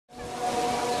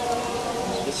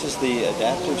This is the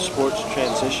adaptive sports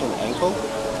transition ankle.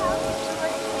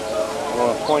 I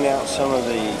want to point out some of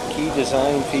the key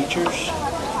design features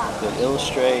that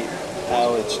illustrate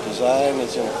how its design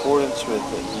is in accordance with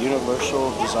the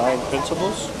universal design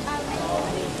principles.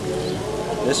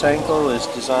 This ankle is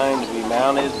designed to be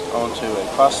mounted onto a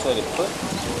prosthetic foot.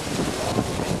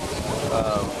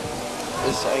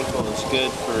 This ankle is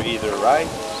good for either right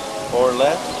or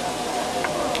left.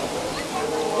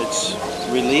 Its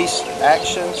release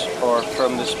actions are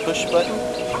from this push button.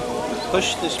 You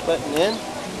push this button in,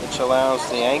 which allows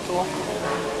the ankle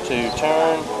to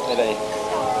turn at a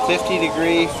 50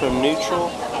 degree from neutral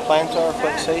plantar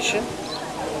flexation.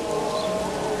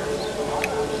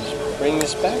 Just bring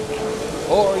this back,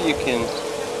 or you can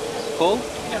pull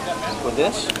with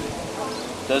this.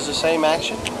 Does the same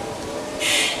action.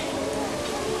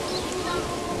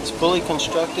 It's fully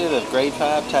constructed of grade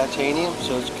 5 titanium,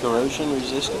 so it's corrosion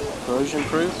resistant, corrosion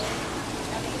proof.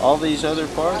 All these other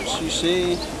parts you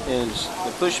see is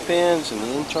the push pins and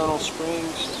the internal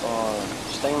springs are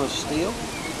stainless steel.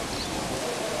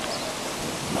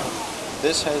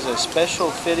 This has a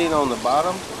special fitting on the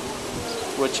bottom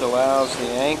which allows the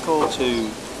ankle to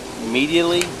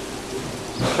medially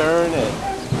turn at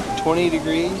 20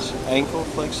 degrees ankle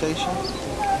flexation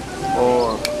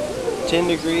or 10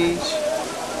 degrees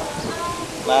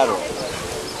lateral.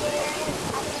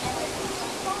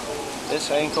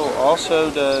 This ankle also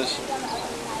does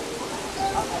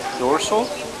dorsal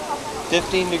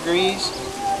 15 degrees,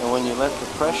 and when you let the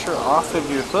pressure off of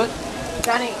your foot,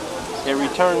 it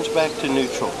returns back to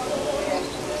neutral.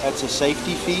 That's a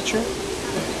safety feature.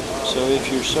 So if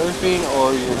you're surfing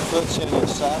or your foot's in a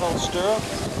saddle stirrup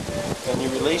and you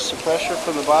release the pressure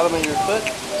from the bottom of your foot,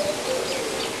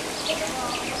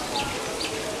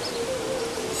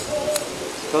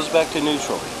 it goes back to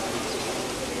neutral.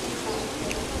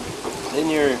 Then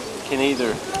you can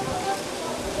either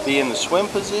be in the swim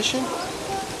position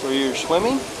where you're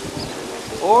swimming,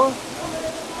 or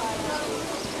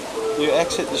you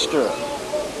exit the stirrup.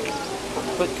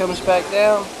 Foot comes back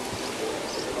down,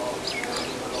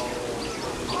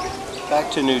 back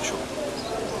to neutral.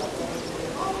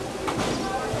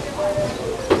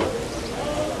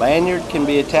 Lanyard can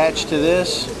be attached to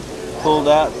this, pulled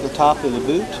out the top of the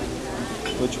boot,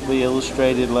 which will be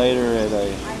illustrated later at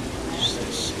a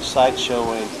site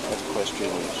showing at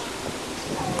equestrian use.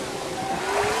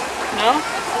 No?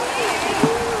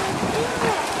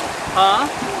 Huh?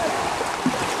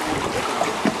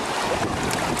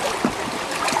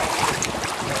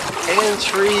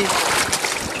 Hands-free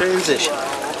transition.